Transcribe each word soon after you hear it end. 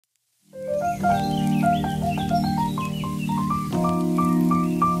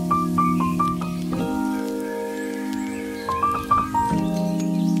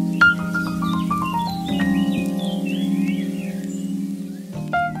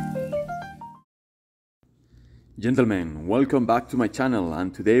Gentlemen, welcome back to my channel,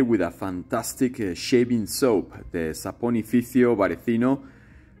 and today with a fantastic shaving soap, the Saponificio Varesino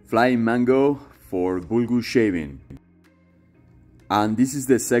Flying Mango for Bullgoose Shaving. And this is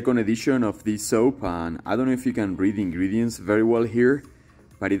the second edition of this soap, and I don't know if you can read the ingredients very well here,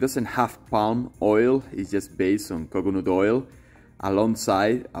 but it doesn't have palm oil, it's just based on coconut oil,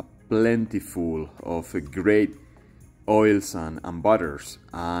 alongside a plentiful of great oils and butters,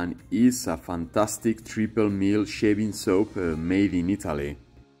 and is a fantastic triple meal shaving soap made in Italy.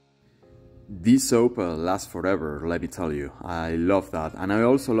 This soap lasts forever, let me tell you. I love that, and I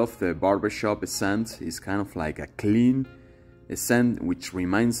also love the barbershop scent. It's kind of like a clean scent which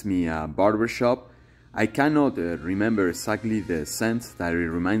reminds me of barbershop. I cannot remember exactly the scent that it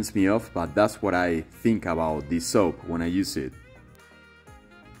reminds me of, but that's what I think about this soap when I use it.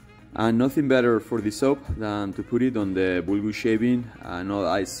 And nothing better for the soap than to put it on the Bullgoose Shaving, an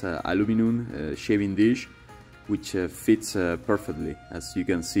all-ice aluminum shaving dish, which fits perfectly, as you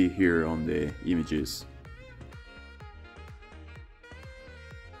can see here on the images.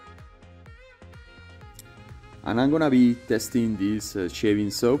 And I'm gonna be testing this shaving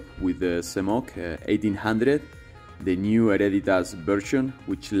soap with the Semoc 1800, the new Hereditas version,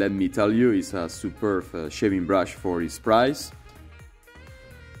 which, let me tell you, is a superb shaving brush for its price.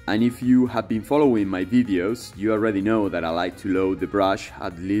 And if you have been following my videos, you already know that I like to load the brush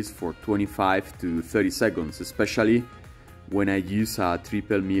at least for 25 to 30 seconds, especially when I use a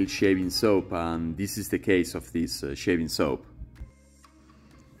triple meal shaving soap, and this is the case of this shaving soap.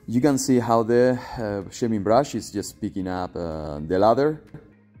 You can see how the shaving brush is just picking up the lather.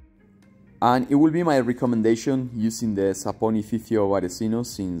 And it will be my recommendation using the Saponificio Varesino,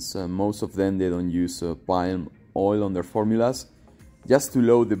 since most of them they don't use palm oil on their formulas. Just to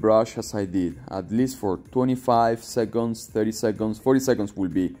load the brush as I did, at least for 25 seconds, 30 seconds, 40 seconds will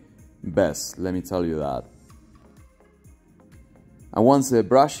be best, let me tell you that. And once the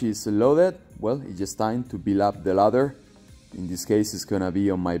brush is loaded, well, it's just time to build up the lather. In this case, it's gonna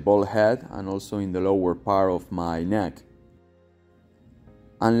be on my bald head and also in the lower part of my neck.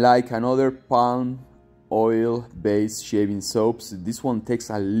 Unlike another palm oil based shaving soaps, this one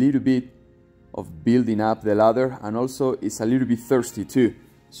takes a little bit of building up the lather, and also it's a little bit thirsty too,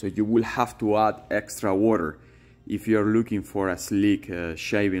 so you will have to add extra water if you're looking for a sleek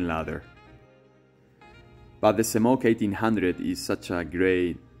shaving lather. But the Semoc 1800 is such a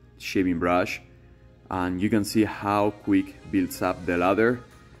great shaving brush, and you can see how quick builds up the lather,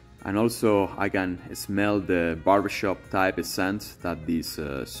 and also I can smell the barbershop type scent that this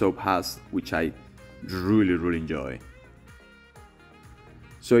soap has, which I really enjoy.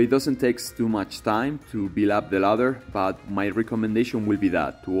 So it doesn't take too much time to build up the lather, but my recommendation will be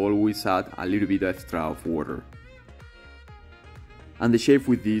that, to always add a little bit extra of water. And the shave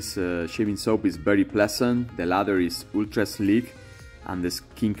with this shaving soap is very pleasant, the lather is ultra sleek, and the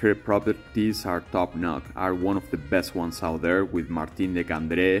skincare properties are top notch, are one of the best ones out there, with Martin de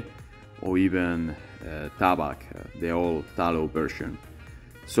Candré or even Tabac, the old tallow version.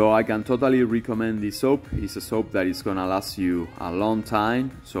 So I can totally recommend this soap. It's a soap that is gonna last you a long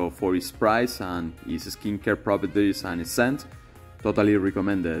time, so for its price and its skincare properties and its scent, totally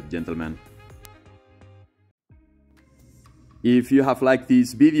recommended, gentlemen. If you have liked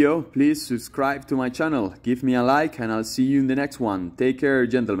this video, please subscribe to my channel, give me a like, and I'll see you in the next one. Take care,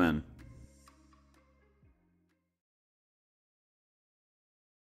 gentlemen.